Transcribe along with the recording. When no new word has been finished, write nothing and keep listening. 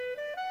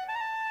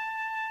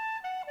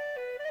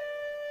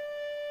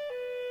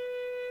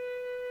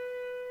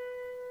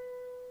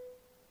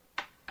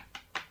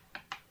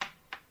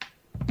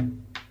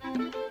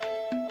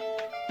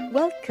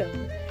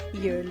Welcome.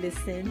 You're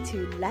listening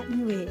to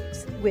Latin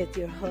Waves with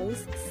your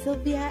hosts,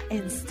 Sylvia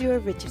and Stuart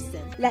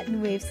Richardson.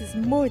 Latin Waves is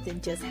more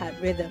than just hot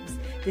rhythms.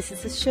 This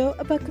is a show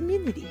about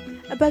community,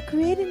 about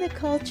creating a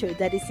culture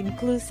that is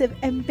inclusive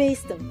and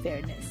based on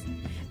fairness.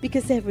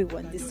 Because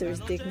everyone deserves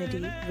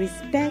dignity,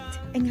 respect,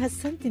 and has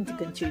something to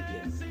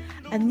contribute.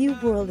 A new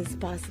world is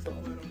possible,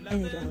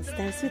 and it all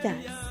starts with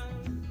us.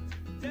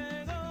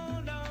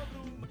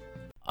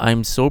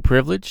 I'm so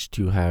privileged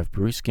to have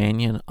Bruce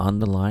Gagnon on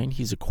the line.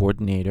 He's a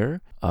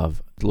coordinator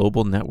of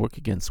Global Network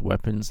Against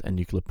Weapons and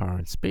Nuclear Power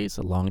in Space,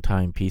 a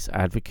longtime peace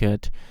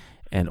advocate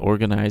and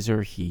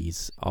organizer.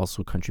 He's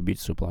also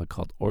contributes to a blog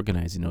called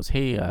Organizing Notes.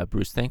 Hey,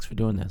 Bruce, thanks for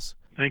doing this.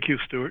 Thank you,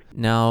 Stuart.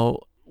 Now,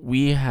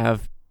 we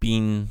have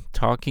been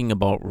talking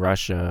about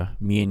Russia,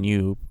 me and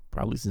you,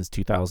 probably since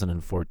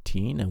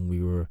 2014, and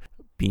we were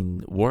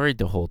being worried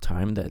the whole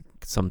time that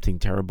something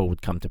terrible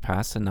would come to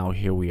pass, and now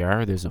here we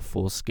are. There's a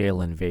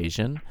full-scale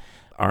invasion.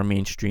 Our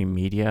mainstream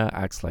media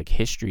acts like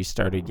history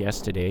started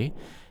yesterday.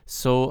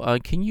 So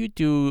can you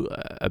do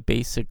a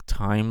basic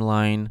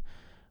timeline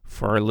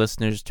for our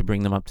listeners to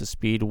bring them up to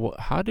speed?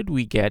 How did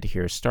we get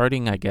here,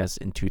 starting, I guess,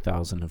 in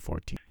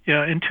 2014?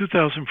 Yeah, in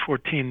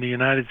 2014, the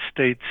United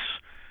States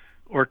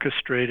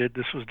orchestrated,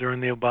 this was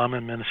during the Obama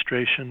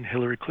administration,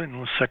 Hillary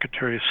Clinton was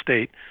Secretary of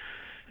State,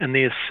 and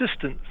the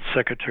Assistant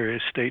Secretary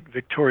of State,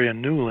 Victoria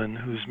Nuland,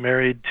 who's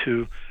married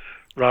to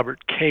Robert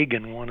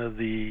Kagan, one of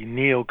the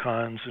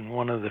neocons and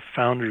one of the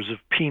founders of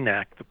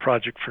PNAC, the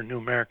Project for New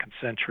American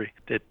Century,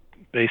 that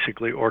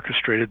basically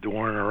orchestrated the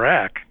war in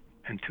Iraq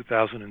in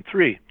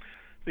 2003.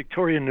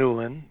 Victoria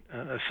Nuland,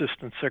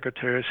 Assistant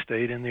Secretary of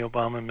State in the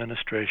Obama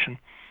administration,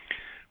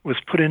 was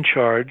put in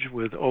charge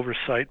with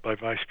oversight by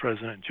Vice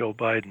President Joe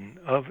Biden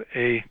of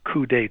a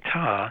coup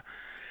d'etat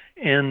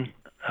in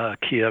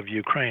Kiev,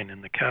 Ukraine,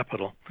 in the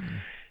capital.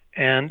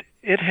 And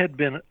it had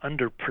been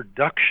under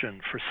production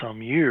for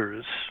some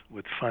years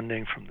with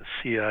funding from the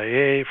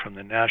CIA, from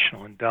the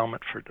National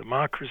Endowment for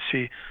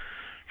Democracy,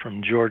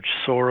 from George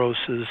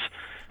Soros's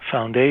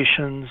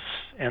foundations,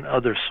 and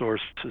other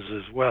sources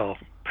as well,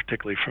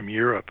 particularly from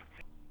Europe.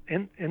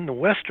 In the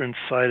western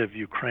side of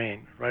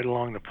Ukraine, right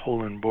along the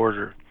Poland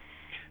border,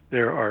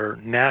 there are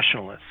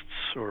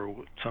nationalists, or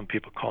some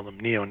people call them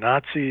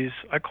neo-Nazis.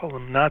 I call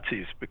them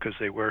Nazis because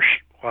they wear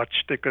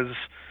swastikas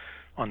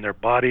on their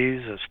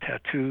bodies as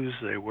tattoos.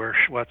 They wear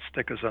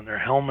swastikas on their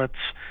helmets,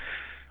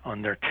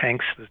 on their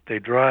tanks that they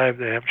drive.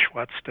 They have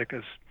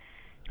swastikas.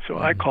 So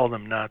I call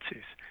them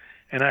Nazis.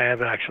 And I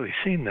have actually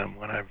seen them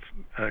when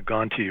I've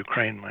gone to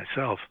Ukraine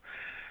myself.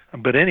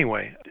 But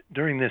anyway,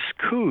 during this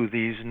coup,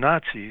 these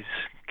Nazis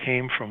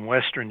came from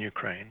western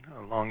Ukraine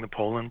along the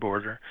Poland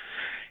border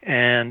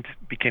and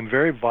became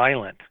very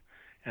violent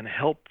and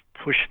helped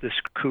push this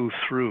coup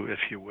through, if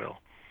you will.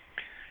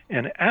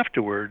 And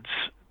afterwards,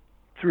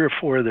 3 or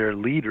 4 of their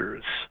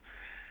leaders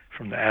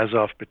from the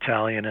Azov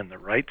Battalion and the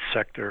Right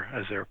Sector,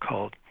 as they're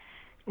called,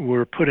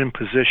 were put in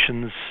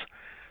positions,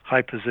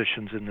 high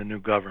positions in the new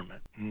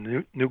government.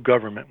 The new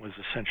government was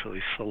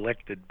essentially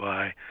selected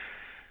by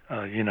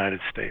the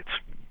United States.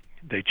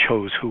 They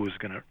chose who was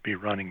going to be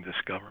running this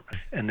government.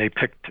 And they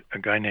picked a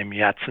guy named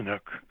Yatsenyuk,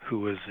 who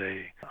was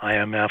a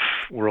IMF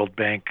World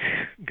Bank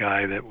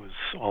guy that was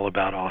all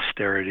about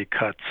austerity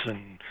cuts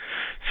and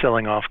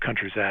selling off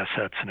countries'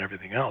 assets and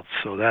everything else.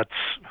 So that's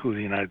who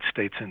the United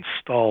States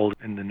installed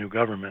in the new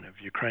government of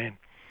Ukraine.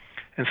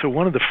 And so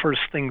one of the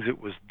first things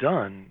that was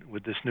done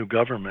with this new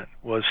government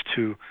was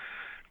to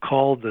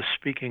call the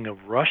speaking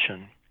of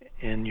Russian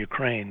in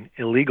Ukraine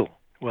illegal.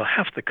 Well,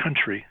 half the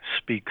country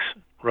speaks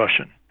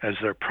Russian as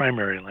their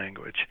primary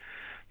language,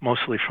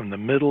 mostly from the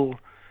middle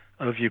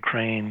of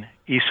Ukraine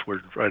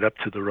eastward, right up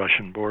to the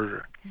Russian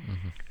border.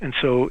 And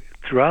so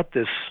throughout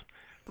this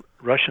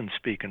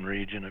Russian-speaking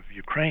region of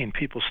Ukraine,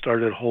 people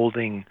started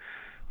holding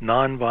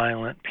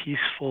nonviolent,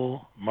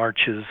 peaceful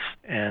marches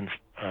and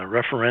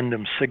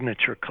referendum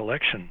signature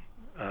collection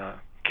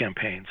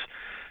campaigns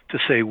to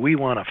say, we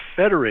want a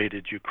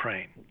federated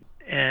Ukraine,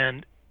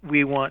 and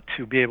we want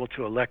to be able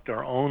to elect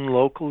our own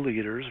local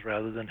leaders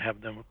rather than have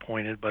them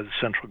appointed by the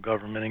central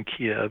government in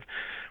Kiev.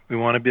 We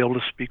want to be able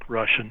to speak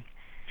Russian.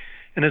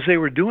 And as they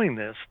were doing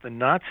this, the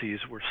Nazis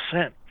were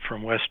sent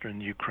from western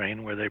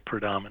Ukraine, where they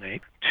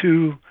predominate,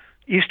 to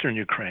eastern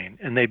Ukraine,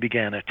 and they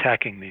began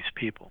attacking these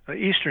people.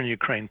 Eastern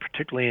Ukraine,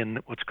 particularly in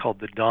what's called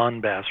the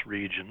Donbass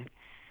region,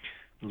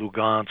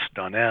 Lugansk,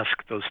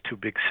 Donetsk, those 2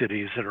 big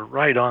cities that are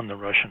right on the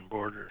Russian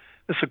border.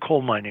 It's a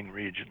coal mining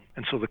region.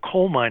 And so the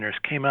coal miners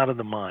came out of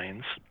the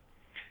mines,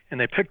 and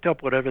they picked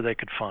up whatever they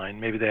could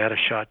find. Maybe they had a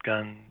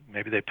shotgun,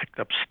 maybe they picked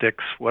up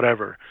sticks,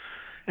 whatever.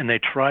 And they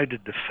tried to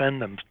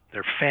defend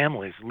their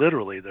families,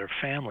 literally their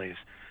families,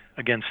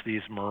 against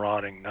these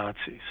marauding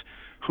Nazis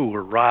who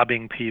were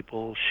robbing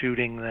people,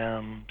 shooting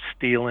them,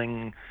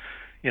 stealing,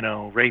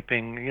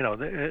 raping,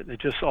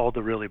 just all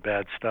the really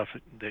bad stuff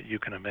that you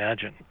can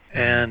imagine.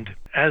 And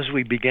as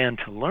we began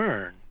to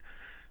learn,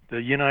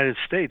 the United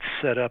States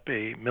set up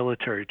a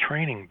military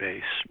training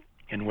base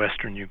in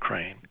western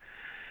Ukraine,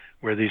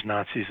 where these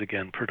Nazis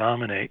again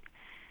predominate.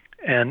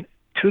 And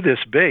to this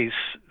base,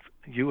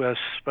 U.S.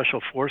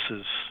 Special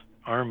Forces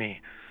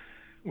Army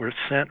were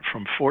sent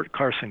from Fort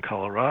Carson,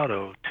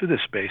 Colorado, to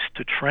this base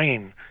to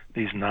train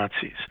these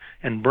Nazis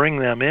and bring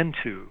them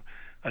into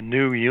a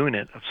new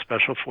unit of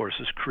special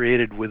forces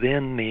created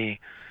within the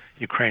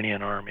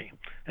Ukrainian army.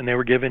 And they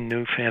were given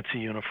new fancy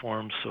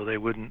uniforms so they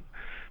wouldn't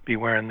be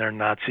wearing their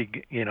Nazi,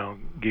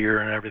 gear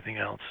and everything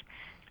else.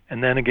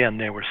 And then again,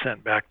 they were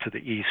sent back to the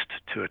east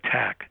to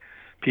attack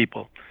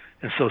people.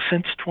 And so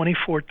since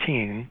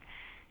 2014,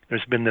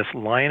 there's been this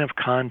line of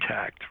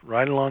contact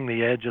right along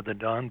the edge of the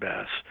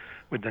Donbass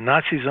with the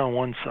Nazis on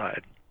one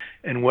side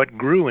and what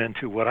grew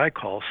into what I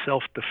call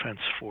self-defense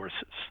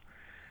forces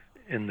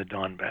in the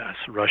Donbass,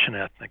 Russian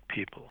ethnic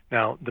people.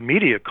 Now, the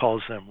media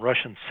calls them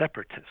Russian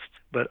separatists,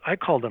 but I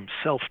call them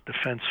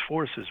self-defense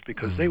forces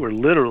because they were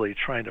literally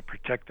trying to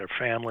protect their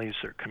families,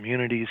 their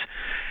communities,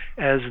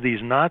 as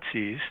these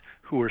Nazis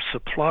who were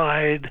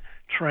supplied,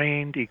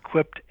 trained,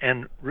 equipped,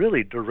 and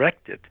really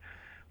directed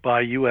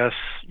by U.S.,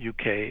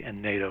 UK,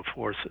 and NATO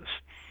forces.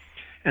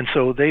 And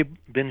so they've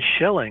been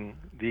shelling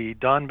the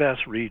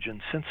Donbass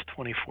region since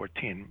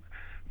 2014.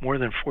 More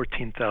than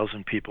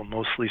 14,000 people,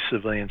 mostly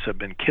civilians, have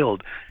been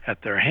killed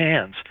at their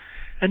hands.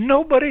 And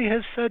nobody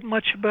has said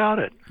much about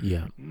it.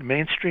 Yeah. The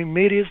mainstream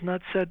media has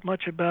not said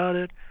much about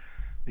it.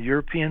 The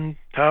European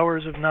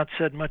powers have not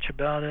said much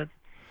about it.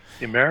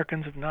 The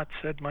Americans have not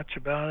said much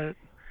about it.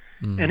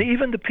 And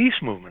even the peace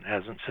movement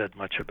hasn't said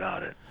much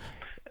about it.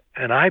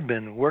 And I've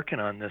been working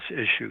on this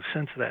issue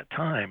since that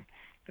time,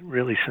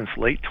 really since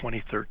late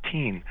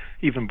 2013.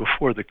 Even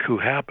before the coup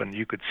happened,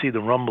 you could see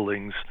the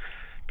rumblings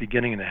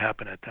beginning to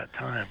happen at that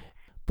time.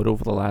 But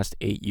over the last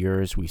 8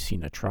 years, we've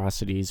seen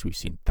atrocities. We've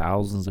seen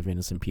thousands of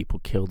innocent people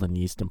killed in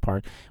the eastern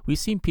part. We've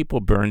seen people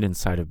burned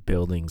inside of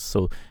buildings.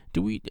 So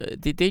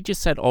they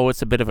just said,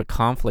 it's a bit of a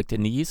conflict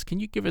in the east.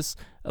 Can you give us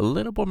a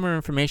little bit more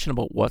information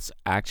about what's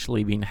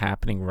actually been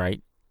happening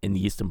right in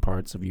the eastern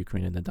parts of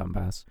Ukraine and the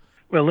Donbass?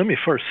 Well, let me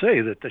first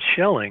say that the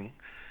shelling,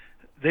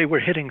 they were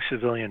hitting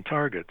civilian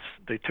targets.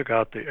 They took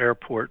out the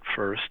airport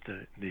first,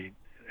 the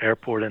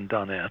airport in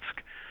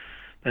Donetsk.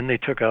 Then they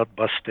took out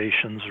bus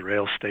stations,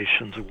 rail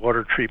stations,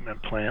 water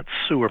treatment plants,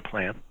 sewer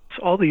plants.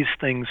 All these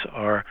things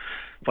are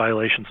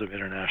violations of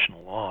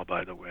international law,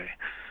 by the way.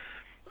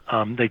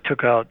 They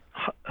took out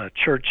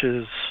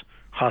churches,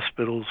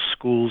 hospitals,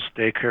 schools,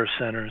 daycare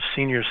centers,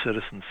 senior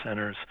citizen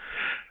centers,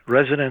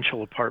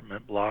 residential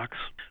apartment blocks,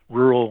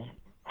 rural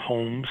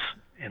homes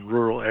in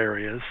rural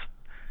areas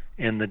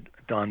in the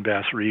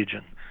Donbass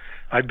region.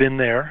 I've been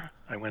there.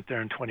 I went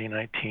there in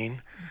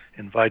 2019,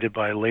 invited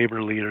by a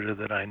labor leader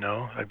that I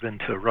know. I've been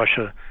to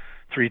Russia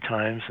 3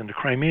 times and to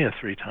Crimea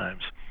 3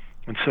 times.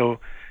 And so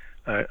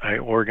I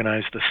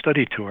organized a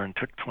study tour and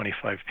took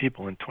 25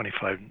 people in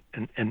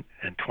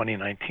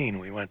 2019.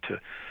 We went to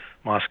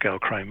Moscow,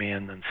 Crimea,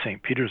 and then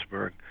St.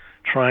 Petersburg,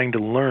 trying to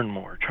learn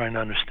more, trying to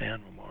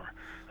understand more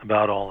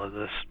about all of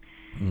this.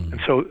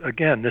 And so,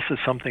 again, this is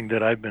something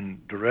that I've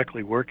been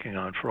directly working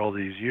on for all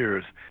these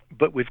years.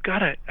 But we've got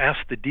to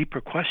ask the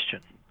deeper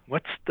question.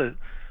 What's the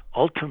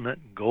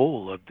ultimate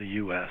goal of the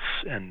U.S.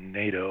 and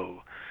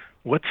NATO?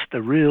 What's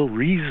the real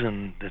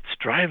reason that's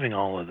driving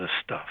all of this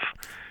stuff?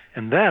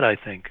 And that, I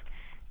think,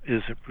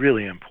 is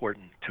really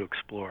important to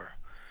explore.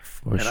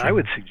 I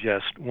would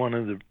suggest one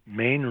of the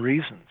main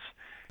reasons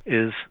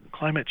is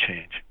climate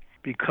change.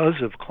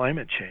 Because of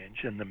climate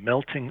change and the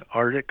melting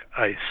Arctic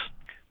ice,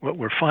 what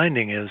we're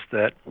finding is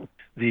that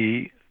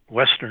the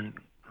Western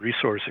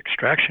resource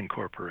extraction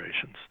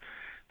corporations,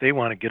 they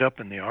want to get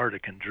up in the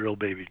Arctic and drill,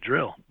 baby,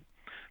 drill.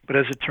 But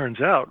as it turns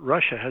out,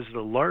 Russia has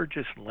the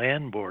largest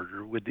land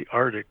border with the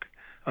Arctic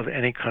of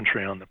any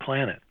country on the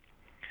planet.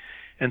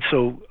 And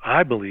so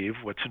I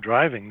believe what's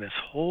driving this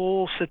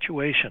whole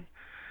situation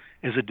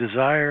is a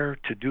desire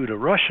to do to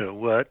Russia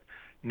what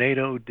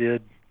NATO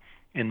did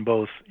in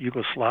both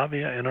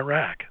Yugoslavia and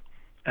Iraq.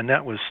 And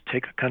that was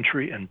take a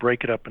country and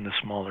break it up into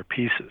smaller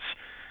pieces.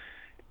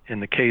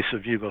 In the case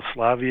of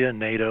Yugoslavia,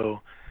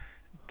 NATO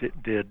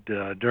did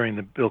during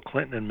the Bill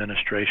Clinton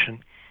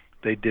administration,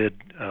 they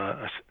did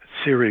a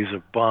series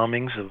of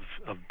bombings of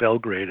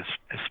Belgrade,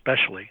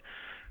 especially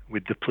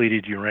with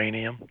depleted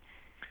uranium.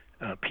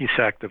 Peace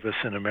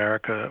activists in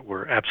America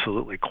were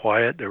absolutely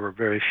quiet. There were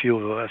very few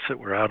of us that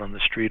were out on the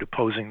street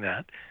opposing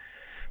that.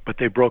 But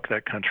they broke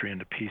that country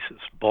into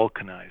pieces,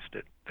 balkanized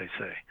it, they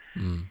say.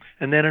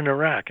 And then in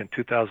Iraq in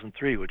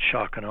 2003, with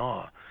shock and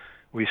awe,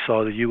 we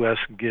saw the U.S.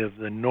 give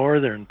the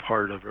northern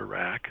part of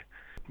Iraq,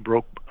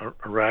 broke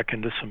Iraq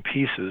into some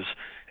pieces,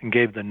 and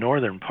gave the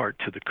northern part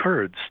to the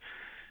Kurds,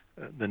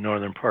 the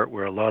northern part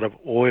where a lot of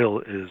oil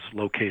is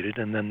located,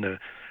 and then the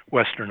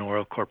Western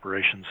oil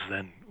corporations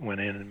then went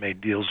in and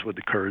made deals with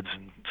the Kurds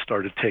and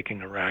started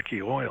taking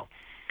Iraqi oil.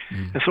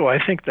 And so I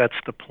think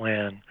that's the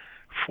plan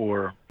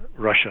for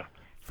Russia.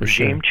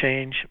 Regime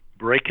change,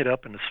 break it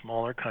up into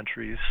smaller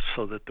countries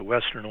so that the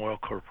Western oil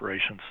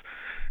corporations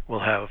will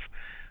have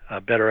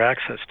better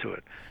access to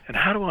it. And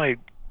how do I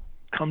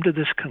come to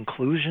this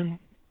conclusion?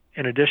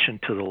 In addition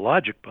to the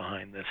logic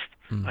behind this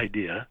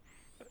idea,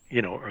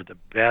 or the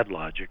bad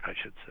logic, I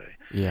should say.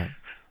 Yeah.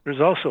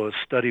 There's also a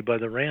study by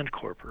the Rand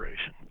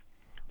Corporation.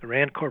 The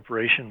Rand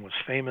Corporation was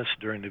famous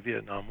during the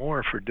Vietnam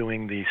War for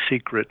doing the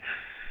secret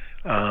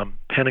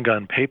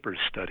Pentagon Papers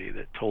study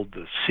that told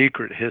the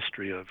secret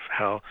history of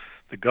how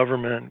the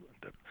government,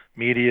 the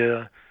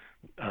media,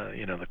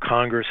 the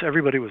Congress,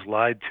 everybody was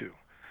lied to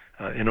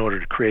in order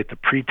to create the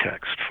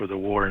pretext for the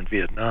war in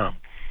Vietnam.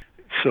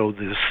 So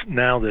this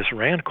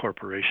Rand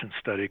Corporation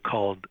study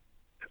called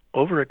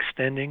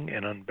Overextending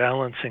and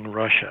Unbalancing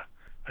Russia,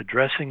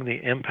 Addressing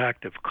the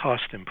Impact of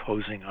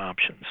Cost-Imposing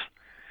Options.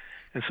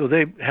 And so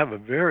they have a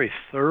very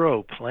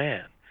thorough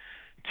plan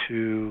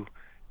to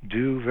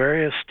do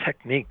various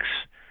techniques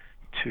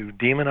to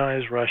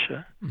demonize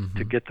Russia,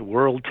 to get the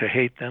world to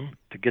hate them,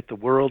 to get the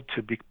world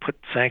to put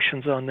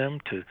sanctions on them,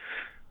 to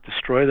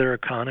destroy their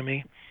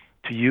economy,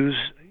 to use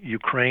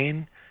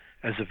Ukraine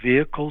as a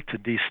vehicle to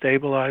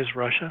destabilize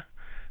Russia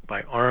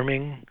by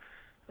arming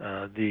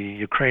the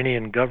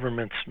Ukrainian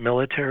government's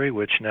military,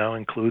 which now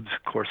includes,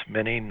 of course,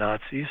 many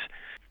Nazis.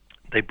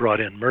 They brought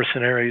in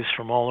mercenaries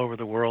from all over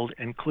the world,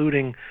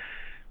 including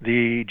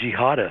the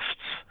jihadists,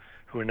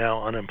 who are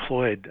now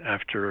unemployed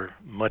after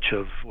much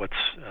of what's,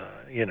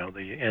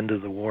 the end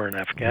of the war in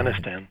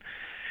Afghanistan. Right.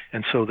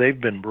 And so they've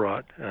been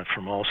brought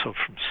from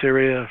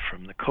Syria,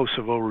 from the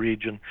Kosovo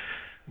region.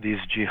 These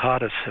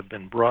jihadists have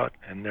been brought,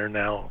 and they're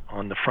now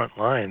on the front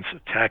lines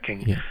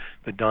attacking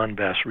the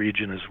Donbass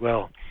region as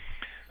well.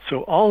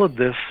 So all of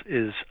this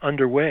is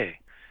underway,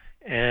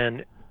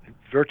 and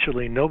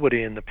virtually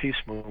nobody in the peace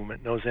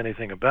movement knows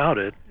anything about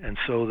it. And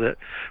so that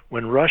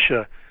when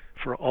Russia,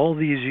 for all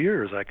these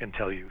years, I can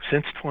tell you,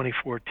 since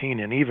 2014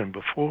 and even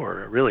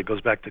before, it really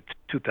goes back to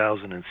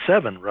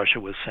 2007, Russia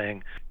was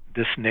saying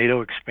this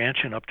NATO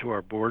expansion up to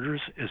our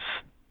borders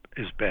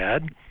is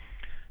bad.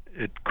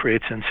 It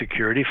creates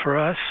insecurity for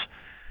us.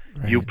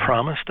 Right. You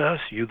promised us,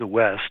 you the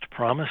West,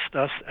 promised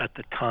us at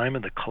the time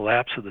of the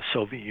collapse of the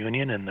Soviet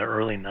Union in the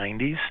early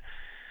 90s.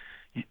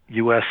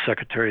 U.S.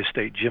 Secretary of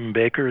State Jim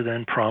Baker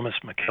then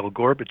promised Mikhail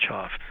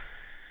Gorbachev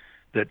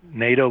that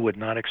NATO would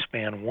not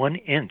expand 1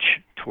 inch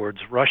towards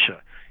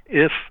Russia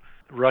if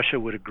Russia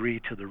would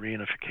agree to the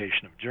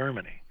reunification of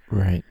Germany,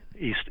 right?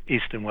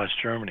 East and West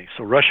Germany.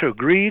 So Russia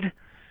agreed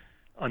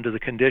under the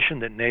condition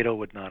that NATO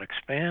would not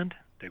expand.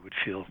 They would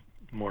feel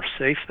more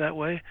safe that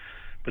way.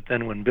 But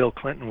then when Bill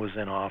Clinton was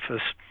in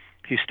office,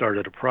 he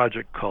started a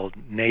project called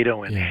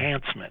NATO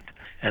Enhancement,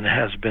 and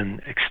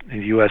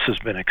the U.S. has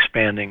been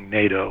expanding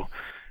NATO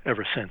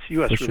ever since. The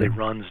U.S. really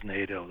runs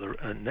NATO.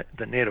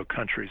 The NATO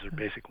countries are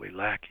basically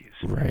lackeys.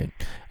 Right.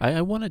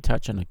 I want to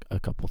touch on a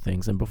couple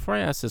things. And before I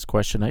ask this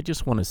question, I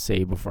just want to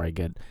say, before I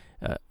get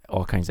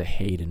all kinds of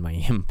hate in my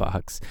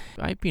inbox,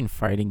 I've been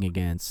fighting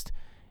against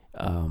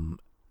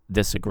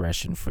this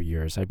aggression for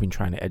years. I've been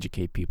trying to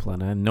educate people,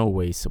 and I in no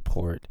way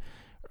support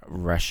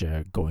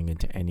Russia going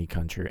into any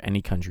country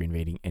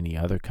invading any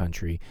other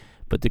country.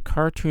 But the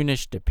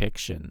cartoonish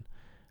depiction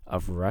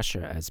of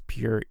Russia as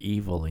pure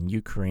evil and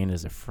Ukraine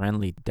as a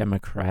friendly,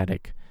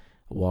 democratic,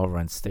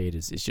 well-run state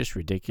is just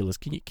ridiculous.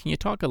 Can you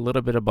talk a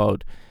little bit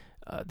about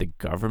the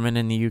government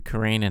in the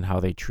Ukraine and how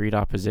they treat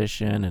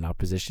opposition and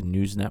opposition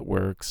news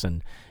networks,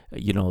 and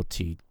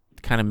to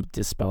kind of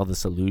dispel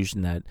this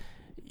illusion that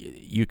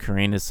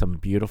Ukraine is some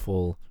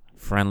beautiful,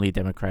 friendly,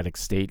 democratic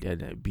state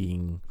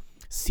being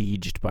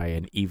sieged by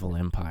an evil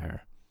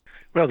empire?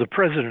 Well, the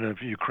president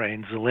of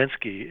Ukraine,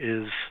 Zelensky,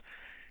 is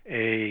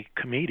a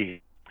comedian.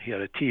 He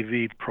had a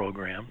TV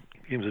program.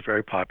 He was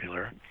very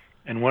popular.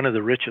 And one of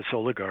the richest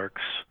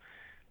oligarchs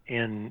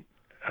in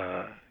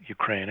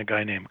Ukraine, a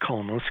guy named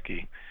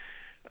Kolomoisky,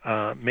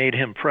 made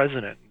him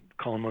president.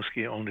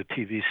 Kolomoisky owned a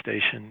TV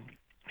station.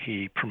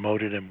 He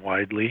promoted him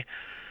widely.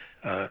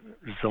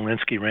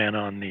 Zelensky ran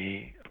on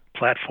the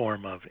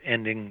platform of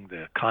ending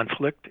the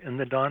conflict in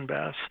the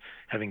Donbass,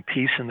 having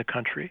peace in the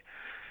country.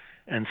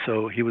 And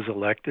so he was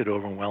elected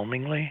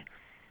overwhelmingly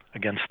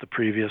against the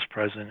previous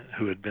president,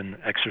 who had been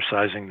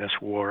exercising this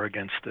war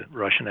against the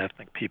Russian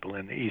ethnic people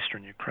in the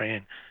eastern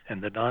Ukraine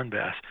and the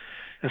Donbass.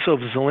 And so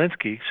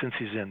Zelensky, since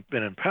he's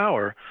been in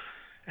power,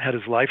 had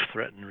his life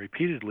threatened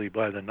repeatedly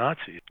by the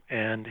Nazis,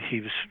 and he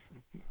was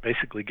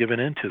basically given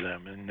in to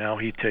them. And now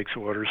he takes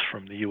orders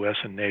from the U.S.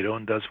 and NATO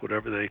and does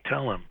whatever they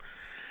tell him.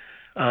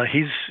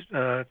 He's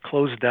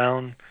closed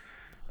down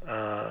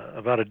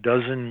about a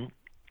dozen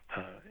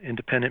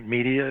independent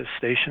media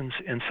stations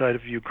inside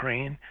of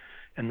Ukraine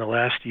in the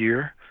last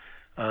year.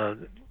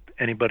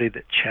 Anybody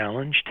that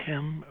challenged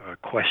him or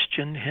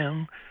questioned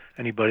him,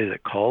 anybody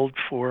that called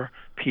for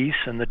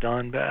peace in the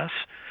Donbass,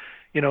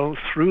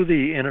 through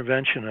the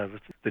intervention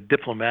of the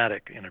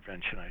diplomatic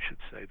intervention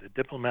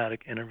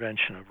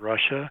of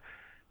Russia,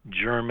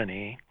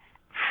 Germany,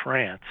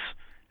 France,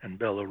 and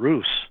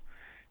Belarus,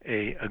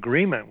 a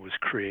agreement was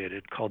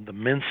created called the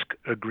Minsk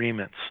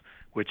Agreements,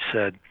 which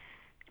said,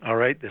 all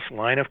right, this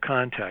line of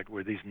contact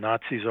where these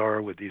Nazis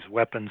are with these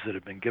weapons that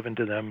have been given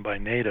to them by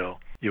NATO,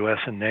 U.S.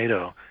 and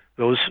NATO,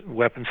 those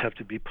weapons have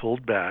to be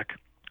pulled back,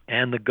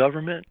 and the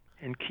government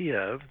in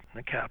Kiev,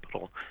 the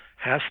capital,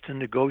 has to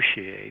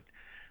negotiate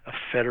a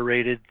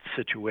federated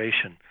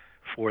situation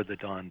for the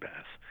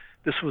Donbass.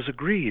 This was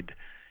agreed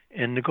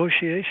in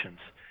negotiations.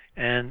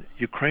 And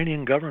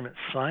Ukrainian government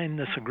signed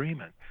this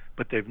agreement,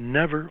 but they've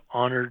never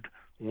honored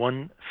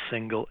one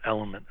single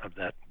element of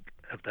that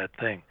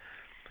thing.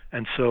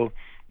 And so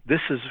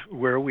this is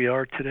where we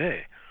are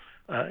today.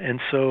 And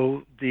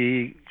so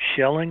the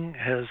shelling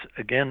has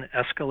again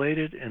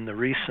escalated in the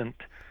recent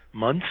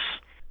months.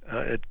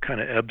 It kind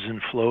of ebbs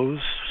and flows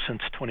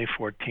since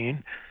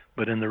 2014,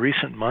 but in the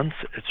recent months,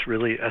 it's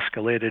really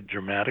escalated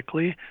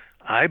dramatically.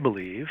 I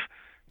believe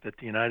that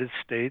the United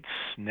States,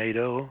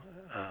 NATO,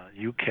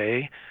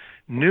 UK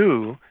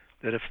knew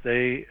that if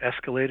they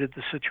escalated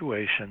the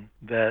situation,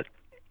 that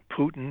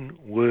Putin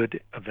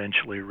would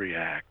eventually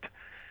react.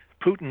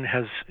 Putin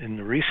has, in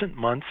the recent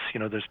months,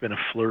 there's been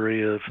a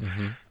flurry of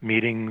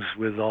meetings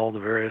with all the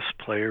various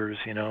players,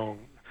 a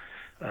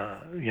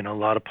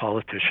lot of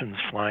politicians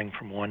flying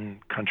from one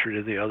country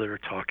to the other,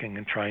 talking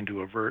and trying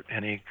to avert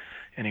any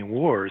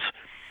wars.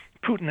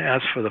 Putin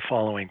asked for the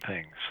following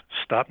things: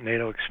 stop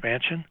NATO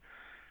expansion,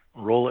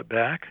 roll it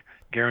back,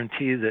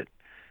 guarantee that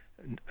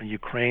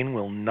Ukraine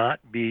will not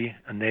be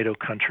a NATO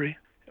country.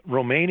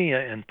 Romania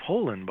and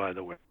Poland, by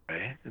the way,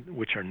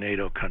 which are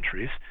NATO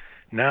countries,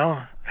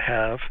 now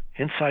have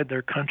inside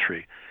their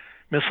country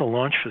missile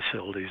launch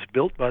facilities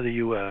built by the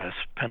U.S.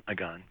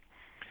 Pentagon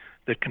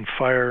that can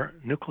fire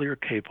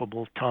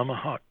nuclear-capable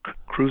Tomahawk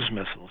cruise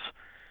missiles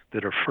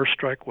that are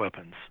first-strike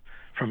weapons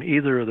from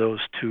either of those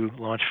two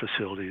launch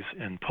facilities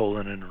in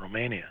Poland and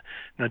Romania.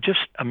 Now,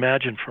 just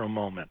imagine for a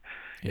moment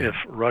if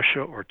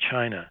Russia or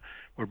China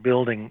were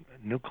building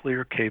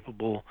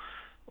nuclear-capable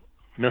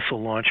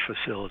missile launch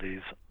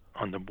facilities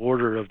on the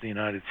border of the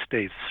United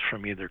States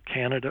from either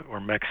Canada or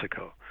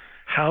Mexico.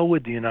 How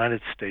would the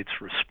United States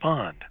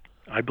respond?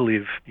 I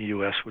believe the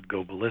U.S. would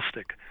go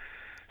ballistic.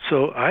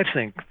 So I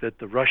think that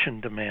the Russian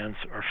demands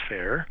are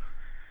fair.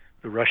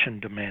 The Russian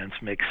demands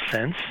make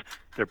sense.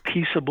 They're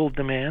peaceable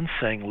demands,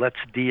 saying let's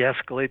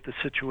de-escalate the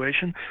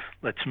situation.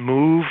 Let's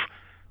move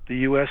the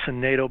U.S. and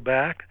NATO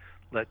back.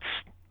 Let's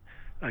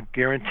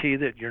guarantee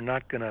that you're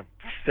not going to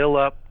fill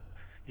up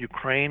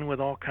Ukraine with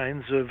all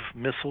kinds of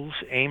missiles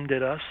aimed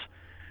at us.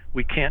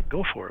 We can't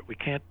go for it. We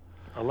can't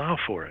allow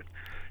for it.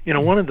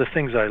 One of the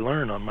things I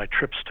learned on my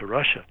trips to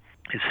Russia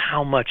is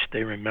how much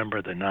they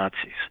remember the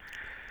Nazis.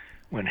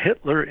 When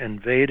Hitler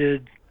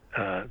invaded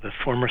the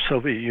former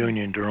Soviet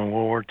Union during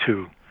World War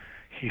II,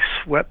 he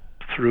swept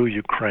through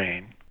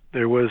Ukraine.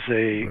 There was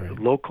a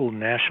local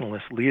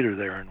nationalist leader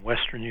there in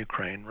western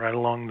Ukraine, right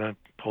along the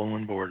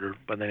Poland border,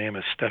 by the name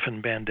of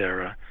Stefan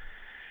Bandera.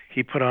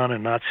 He put on a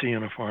Nazi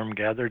uniform,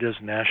 gathered his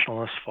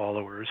nationalist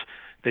followers.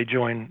 They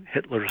joined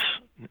Hitler's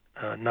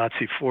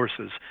Nazi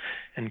forces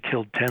and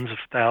killed tens of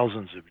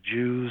thousands of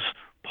Jews,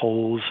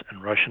 Poles,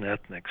 and Russian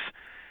ethnics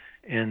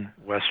in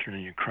western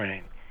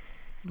Ukraine.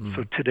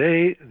 So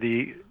today,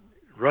 the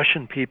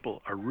Russian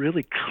people are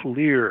really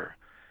clear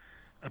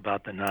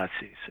about the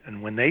Nazis.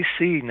 And when they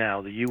see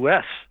now the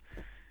U.S.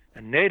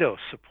 and NATO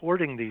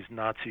supporting these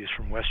Nazis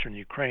from western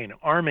Ukraine,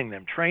 arming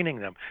them, training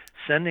them,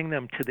 sending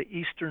them to the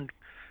eastern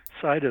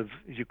side of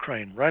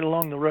Ukraine, right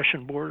along the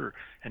Russian border,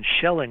 and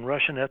shelling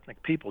Russian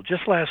ethnic people.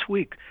 Just last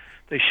week,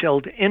 they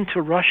shelled into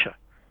Russia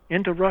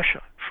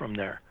from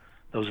there,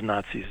 those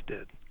Nazis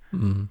did.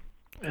 And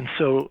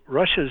so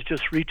Russia has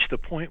just reached the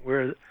point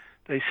where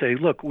they say,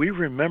 look, we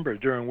remember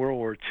during World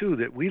War II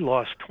that we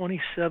lost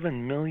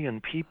 27 million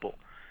people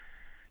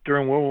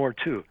during World War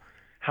II.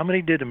 How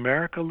many did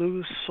America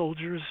lose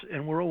soldiers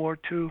in World War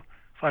II?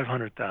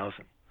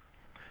 500,000,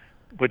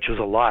 which is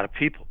a lot of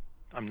people.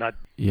 I'm not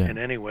in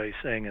any way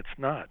saying it's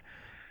not.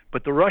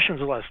 But the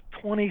Russians lost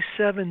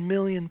 27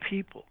 million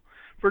people.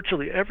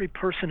 Virtually every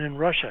person in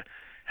Russia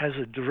has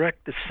a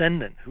direct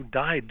descendant who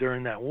died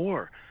during that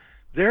war.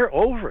 They're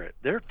over it.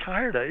 They're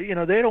tired of it.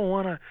 They don't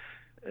want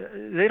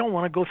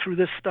to go through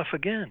this stuff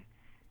again.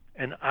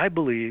 And I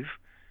believe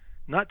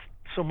not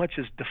so much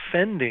as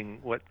defending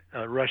what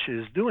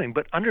Russia is doing,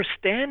 but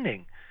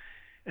understanding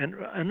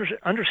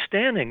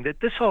that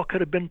this all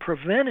could have been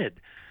prevented.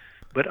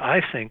 But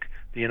I think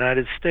the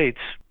United States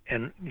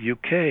and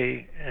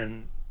UK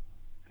and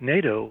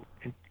NATO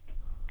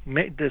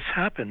made this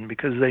happen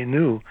because they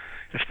knew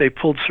if they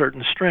pulled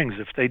certain strings,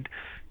 if they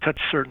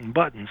touched certain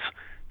buttons,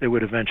 there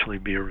would eventually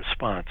be a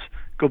response.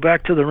 Go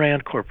back to the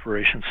RAND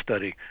Corporation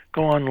study.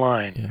 Go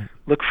online.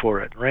 Look for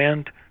it.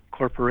 RAND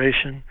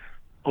Corporation,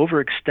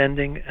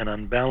 overextending and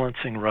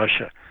unbalancing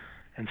Russia,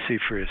 and see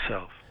for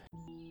yourself.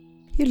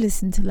 You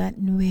listen to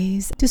Latin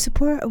Waves. To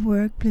support our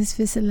work, please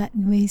visit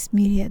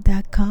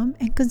LatinWavesMedia.com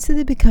and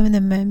consider becoming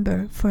a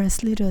member for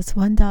as little as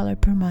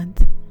 $1 per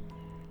month.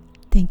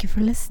 Thank you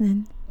for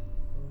listening.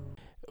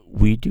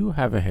 We do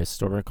have a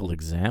historical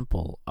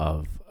example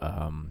of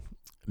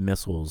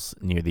missiles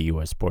near the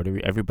U.S. border.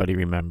 Everybody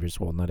remembers,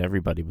 well, not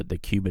everybody, but the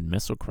Cuban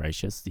Missile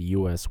Crisis. The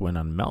U.S. went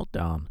on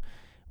meltdown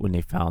when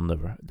they found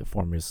the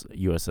former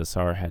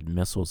USSR had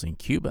missiles in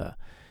Cuba.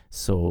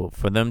 So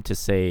for them to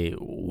say,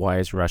 why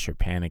is Russia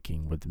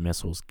panicking with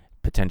missiles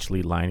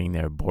potentially lining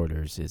their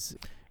borders is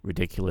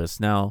ridiculous.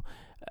 Now,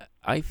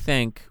 I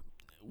think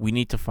we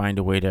need to find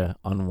a way to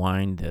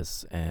unwind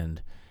this,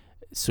 and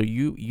So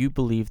you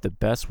believe the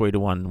best way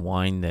to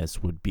unwind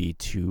this would be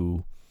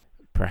to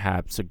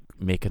perhaps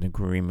make an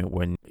agreement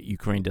when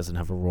Ukraine doesn't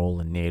have a role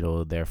in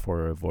NATO,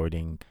 therefore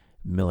avoiding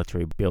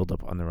military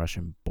buildup on the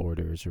Russian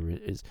borders? Or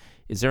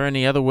is there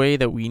any other way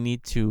that we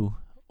need to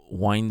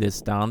wind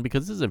this down?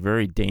 Because this is a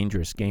very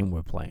dangerous game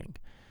we're playing.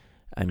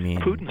 I mean,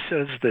 Putin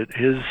says that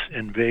his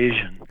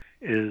invasion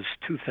is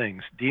two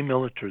things: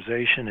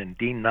 demilitarization and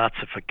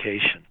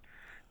denazification.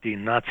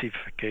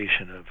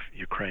 Denazification of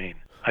Ukraine.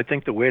 I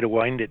think the way to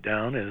wind it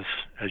down is,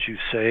 as you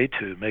say,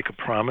 to make a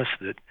promise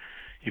that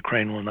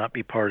Ukraine will not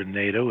be part of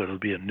NATO. It'll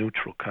be a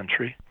neutral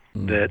country.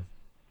 That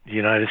the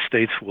United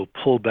States will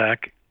pull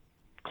back,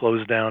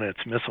 close down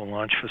its missile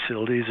launch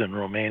facilities in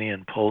Romania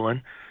and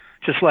Poland.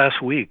 Just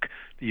last week,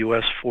 the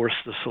U.S.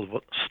 forced the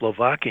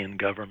Slovakian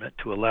government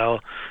to allow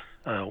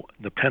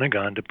the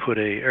Pentagon to put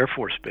a Air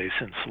Force base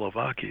in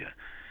Slovakia.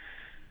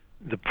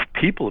 The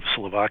people of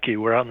Slovakia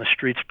were out in the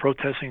streets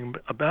protesting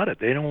about it.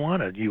 They don't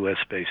want a U.S.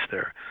 base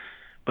there.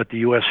 But the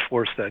U.S.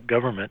 forced that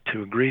government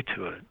to agree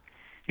to it.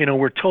 You know,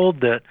 we're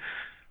told that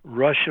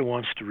Russia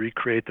wants to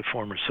recreate the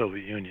former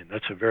Soviet Union.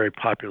 That's a very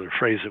popular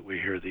phrase that we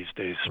hear these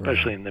days,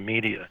 especially in the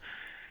media.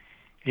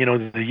 You know,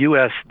 the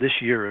U.S.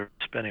 this year is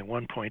spending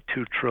 $1.2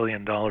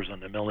 trillion on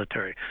the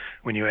military.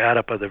 When you add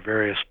up other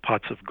various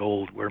pots of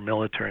gold where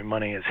military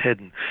money is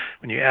hidden,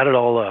 when you add it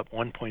all up,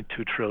 $1.2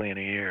 trillion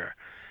a year.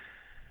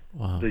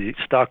 wow. The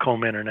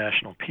Stockholm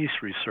International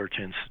Peace Research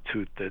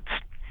Institute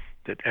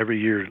that every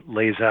year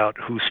lays out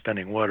who's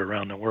spending what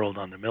around the world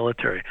on the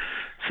military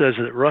says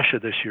that Russia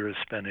this year is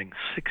spending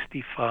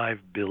 $65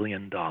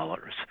 billion,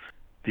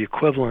 the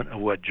equivalent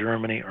of what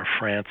Germany or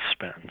France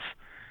spends.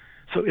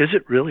 So is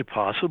it really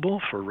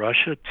possible for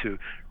Russia to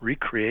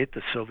recreate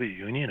the Soviet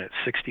Union at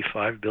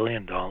 $65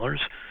 billion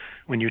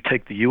when you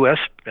take the U.S.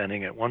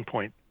 spending at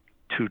 $1.2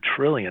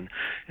 trillion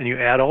and you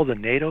add all the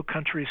NATO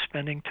countries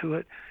spending to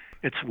it?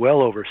 It's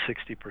well over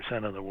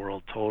 60% of the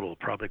world total,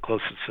 probably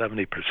close to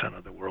 70%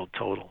 of the world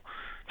total.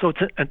 So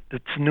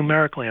it's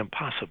numerically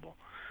impossible.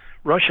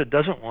 Russia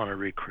doesn't want to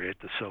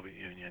recreate the Soviet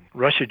Union.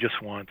 Russia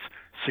just wants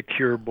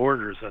secure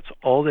borders. That's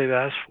all they've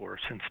asked for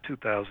since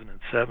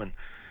 2007.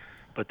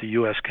 But the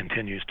U.S.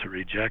 continues to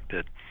reject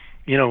it.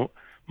 You know,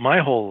 my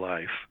whole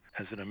life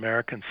as an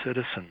American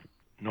citizen,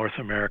 North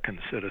American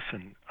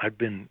citizen,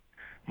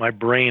 my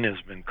brain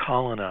has been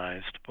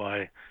colonized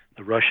by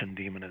the Russian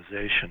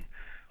demonization.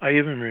 I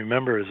even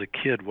remember as a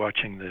kid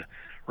watching the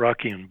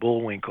Rocky and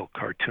Bullwinkle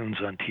cartoons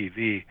on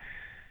TV,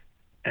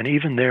 and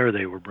even there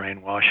they were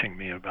brainwashing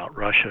me about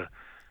Russia.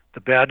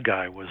 The bad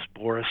guy was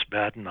Boris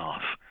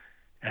Badenov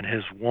and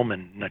his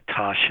woman,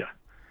 Natasha.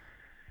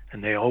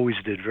 And they always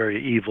did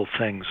very evil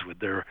things with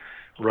their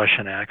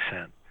Russian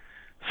accent.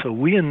 So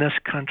we in this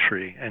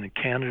country, and in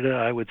Canada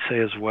I would say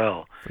as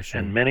well,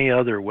 sure. and many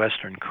other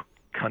Western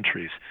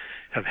countries,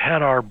 have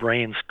had our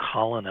brains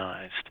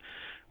colonized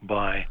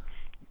by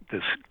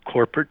this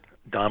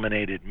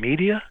corporate-dominated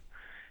media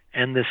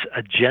and this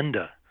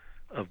agenda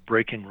of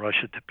breaking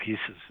Russia to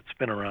pieces. It's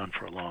been around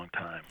for a long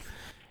time.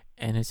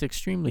 And it's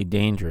extremely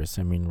dangerous.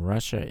 I mean,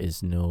 Russia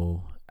is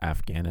no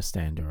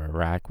Afghanistan or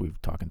Iraq. We're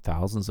talking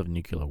thousands of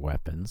nuclear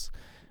weapons.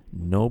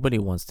 Nobody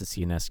wants to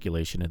see an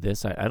escalation of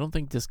this. I don't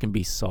think this can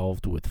be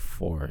solved with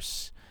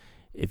force.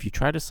 If you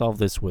try to solve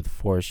this with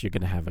force, you're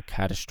going to have a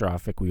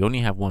catastrophic. We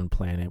only have one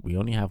planet. We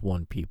only have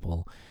one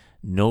people.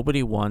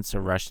 Nobody wants a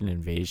Russian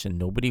invasion.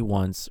 Nobody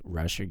wants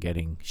Russia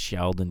getting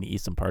shelled in the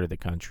eastern part of the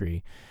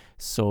country.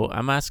 So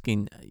I'm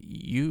asking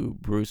you,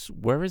 Bruce,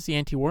 where is the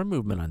anti-war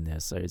movement on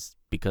this? Is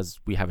because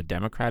we have a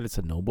Democrat, it's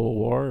a noble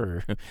war,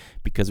 or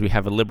because we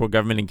have a liberal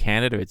government in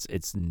Canada,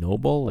 it's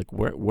noble? Like,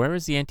 where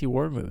is the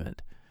anti-war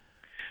movement?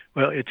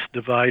 Well, it's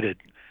divided.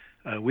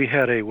 We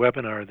had a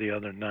webinar the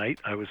other night.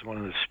 I was one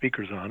of the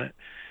speakers on it.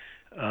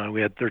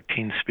 We had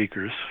 13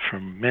 speakers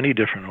from many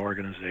different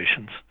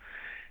organizations.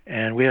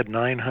 And we had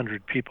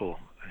 900 people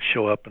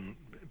show up and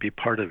be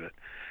part of it.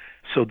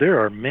 So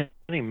there are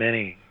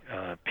many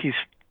peace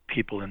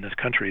people in this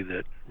country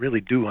that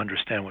really do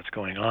understand what's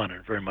going on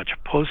and are very much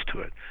opposed to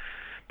it.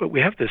 But we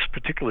have this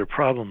particular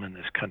problem in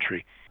this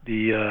country.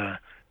 The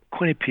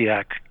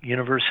Quinnipiac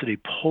University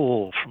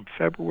poll from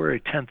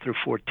February 10th through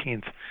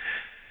 14th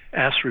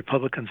asked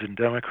Republicans and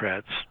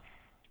Democrats,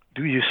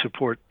 do you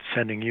support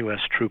sending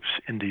U.S. troops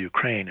into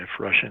Ukraine if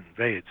Russia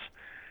invades?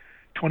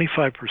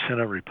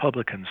 25% of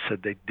Republicans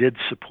said they did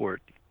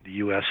support the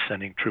U.S.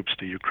 sending troops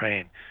to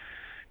Ukraine,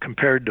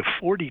 compared to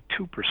 42%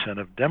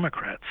 of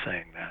Democrats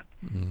saying that.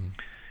 Mm-hmm.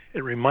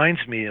 It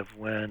reminds me of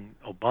when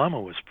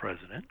Obama was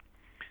president,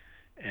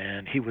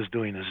 and he was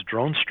doing his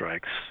drone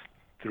strikes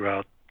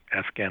throughout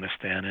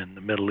Afghanistan and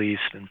the Middle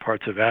East and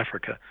parts of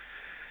Africa.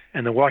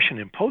 And the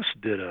Washington Post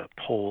did a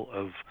poll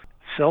of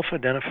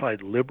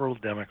self-identified liberal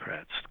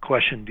Democrats. The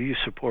question, do you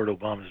support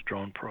Obama's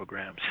drone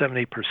program?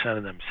 70%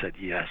 of them said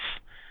yes.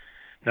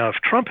 Now, if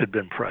Trump had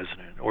been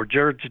president or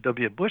George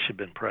W. Bush had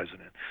been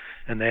president,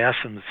 and they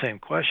asked them the same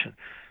question,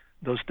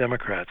 those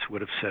Democrats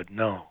would have said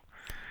no.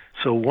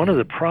 So one of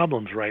the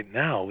problems right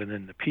now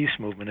within the peace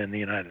movement in the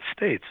United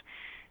States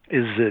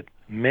is that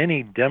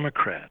many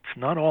Democrats,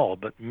 not all,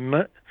 but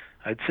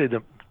I'd say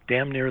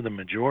damn near the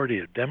majority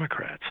of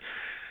Democrats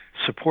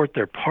support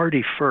their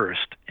party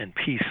first and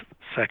peace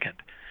second.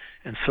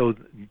 And so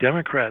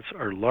Democrats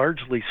are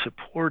largely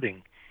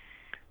supporting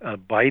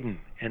Biden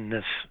in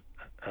this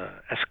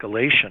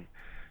escalation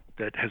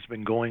that has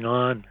been going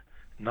on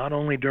not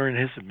only during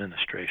his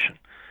administration,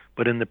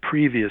 but in the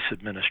previous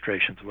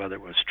administrations, whether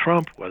it was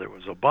Trump, whether it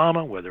was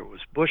Obama, whether it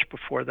was Bush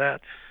before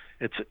that.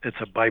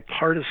 It's a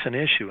bipartisan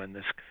issue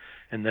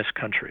in this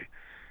country,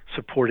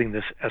 supporting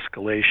this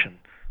escalation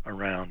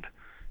around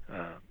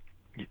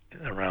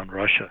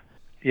Russia.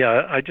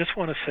 Yeah, I just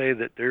want to say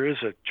that there is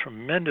a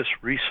tremendous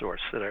resource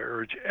that I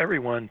urge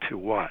everyone to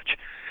watch.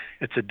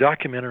 It's a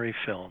documentary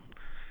film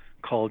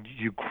called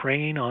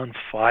Ukraine on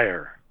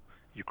Fire.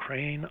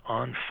 Ukraine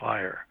on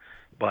Fire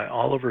by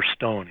Oliver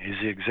Stone. He's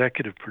the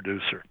executive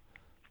producer.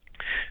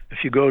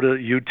 If you go to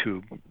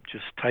YouTube,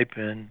 just type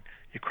in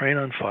Ukraine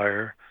on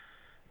Fire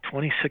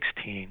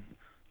 2016,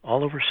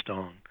 Oliver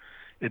Stone.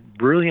 It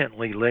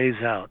brilliantly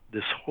lays out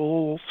this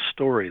whole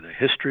story, the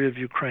history of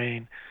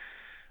Ukraine,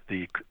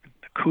 the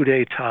coup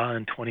d'etat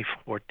in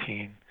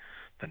 2014,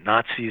 the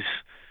Nazis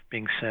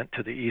being sent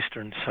to the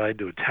eastern side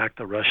to attack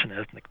the Russian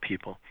ethnic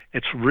people.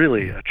 It's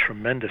really a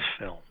tremendous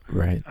film.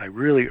 Right. I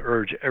really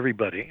urge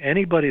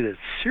anybody that's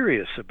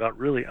serious about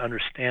really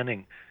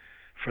understanding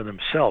for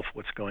themselves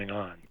what's going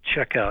on,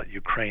 check out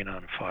Ukraine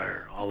on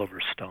Fire, Oliver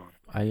Stone.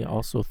 I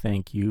also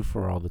thank you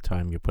for all the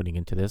time you're putting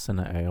into this, and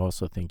I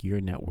also think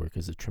your network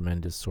is a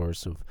tremendous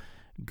source of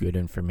good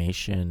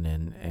information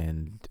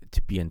and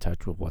to be in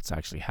touch with what's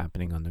actually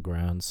happening on the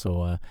ground.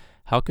 So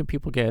how can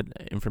people get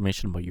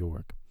information about your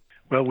work?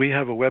 Well, we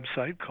have a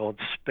website called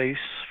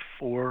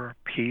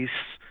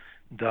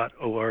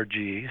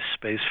space4peace.org,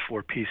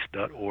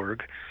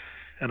 space4peace.org,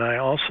 and I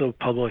also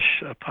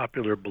publish a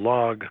popular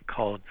blog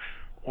called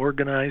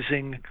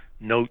Organizing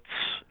Notes,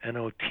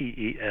 Notes,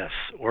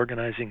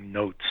 Organizing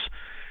Notes,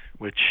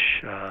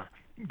 which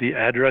the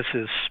address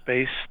is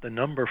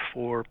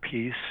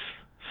space4peace,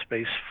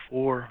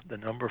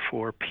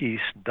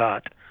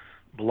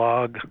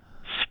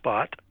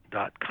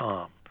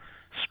 space4peace.blogspot.com,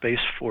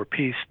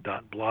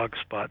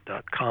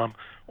 space4peace.blogspot.com,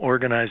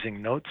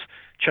 Organizing Notes.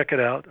 Check it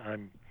out.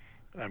 I'm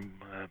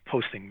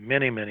posting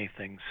many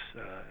things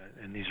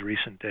in these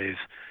recent days,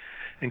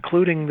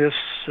 including this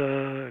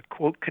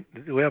quote.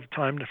 Do we have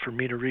time for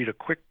me to read a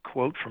quick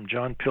quote from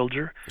John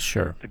Pilger?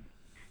 Sure.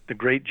 The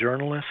great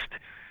journalist.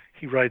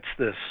 He writes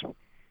this: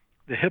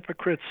 "The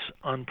hypocrites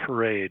on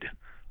parade.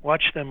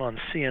 Watch them on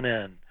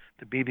CNN,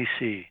 the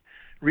BBC.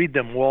 Read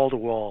them wall to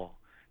wall.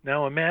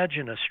 Now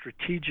imagine a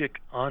strategic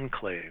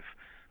enclave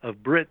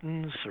of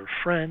Britons or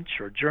French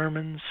or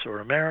Germans or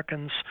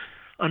Americans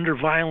under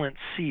violent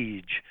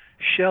siege,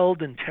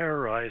 shelled and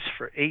terrorized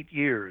for 8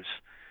 years.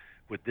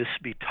 Would this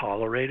be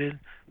tolerated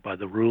by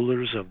the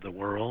rulers of the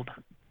world?"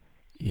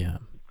 Yeah.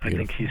 Beautiful. I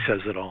think he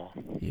says it all.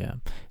 Yeah.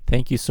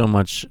 Thank you so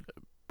much,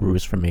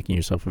 Bruce, for making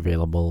yourself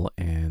available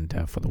and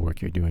for the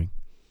work you're doing.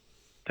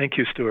 Thank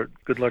you, Stuart.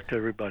 Good luck to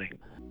everybody.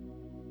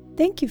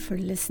 Thank you for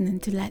listening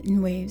to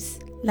Latin Waves.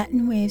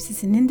 Latin Waves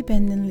is an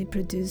independently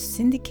produced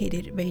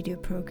syndicated radio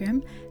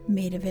program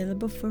made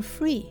available for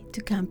free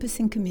to campus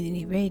and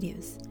community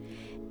radios,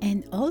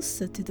 and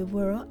also to the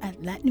world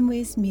at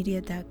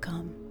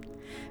latinwavesmedia.com.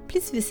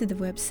 Please visit the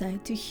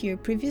website to hear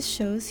previous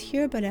shows,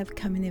 hear about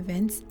upcoming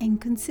events, and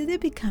consider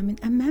becoming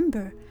a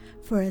member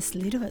for as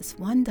little as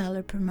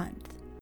 $1 per month.